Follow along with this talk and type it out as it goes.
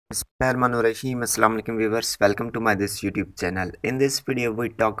Bismillahirrahmanirrahim. Assalamu alaikum viewers, welcome to my this YouTube channel. In this video we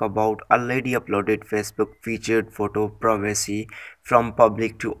talk about already uploaded Facebook featured photo privacy from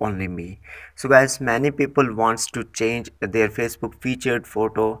public to only me. So guys, many people wants to change their Facebook featured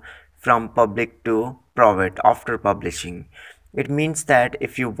photo from public to private after publishing. It means that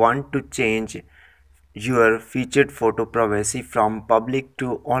if you want to change your featured photo privacy from public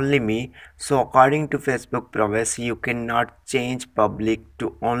to only me, so according to Facebook privacy you cannot change public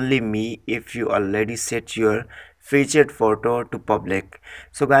to only me if you already set your featured photo to public.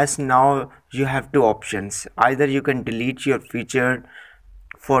 So guys, now you have two options: either you can delete your featured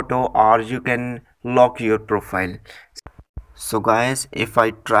photo or you can lock your profile. So guys, if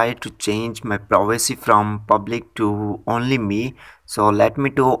I try to change my privacy from public to only me, so let me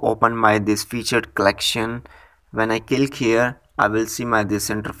to open my this featured collection. When I click here, I will see my this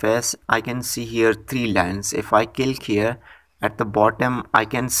interface. I can see here three lines. If I click here, at the bottom I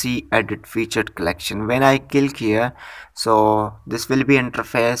can see edit featured collection. When I click here, so this will be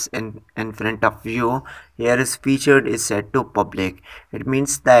interface in front of you. Here is featured is set to public. It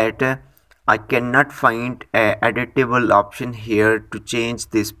means that I cannot find a editable option here to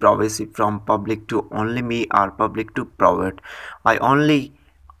change this privacy from public to only me or public to private. I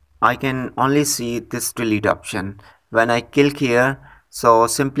can only see this delete option. When I click here, so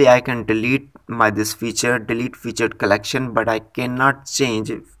simply I can delete my this feature, delete featured collection, but I cannot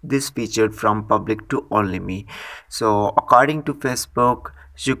change this feature from public to only me. So according to Facebook,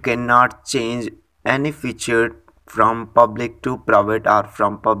 you cannot change any feature from public to private or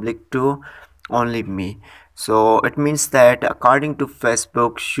from public to only me. So it means that according to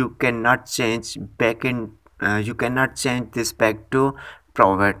Facebook you cannot change back in you cannot change this back to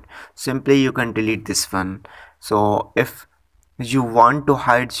private. Simply you can delete this one. So if you want to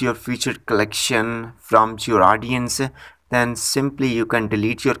hide your featured collection from your audience, then simply you can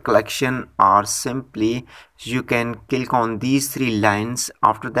delete your collection, or simply you can click on these three lines.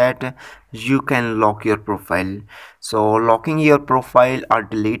 After that you can lock your profile. So locking your profile or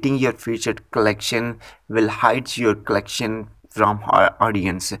deleting your featured collection will hide your collection from our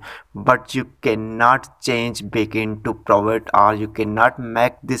audience, but you cannot change back into private, or you cannot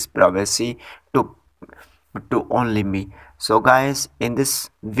make this privacy to only me. So guys, in this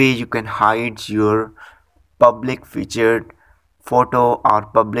way you can hide your public featured photo or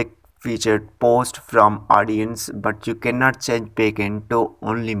public featured post from audience, but you cannot change back into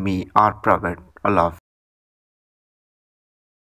only me or private. Allah.